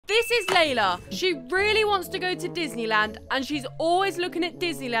This is Layla. She really wants to go to Disneyland and she's always looking at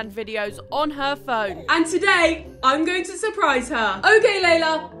Disneyland videos on her phone. And today, I'm going to surprise her. Okay,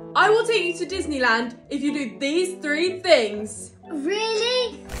 Layla, I will take you to Disneyland if you do these 3 things.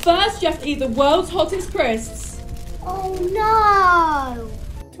 Really? First, you have to eat the world's hottest crisps. Oh no!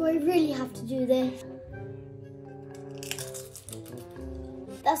 Do I really have to do this?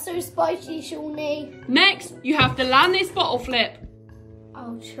 That's so spicy, Shawnee. Next, you have to land this bottle flip.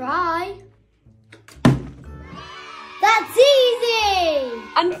 I'll try. That's easy!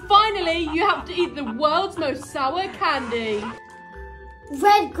 And finally, you have to eat the world's most sour candy.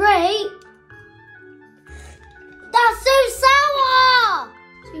 Red grape? That's so sour!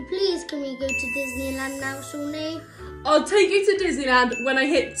 So please, can we go to Disneyland now, Shawnee? I'll take you to Disneyland when I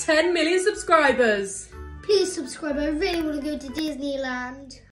hit 10 million subscribers. Please subscribe, I really want to go to Disneyland.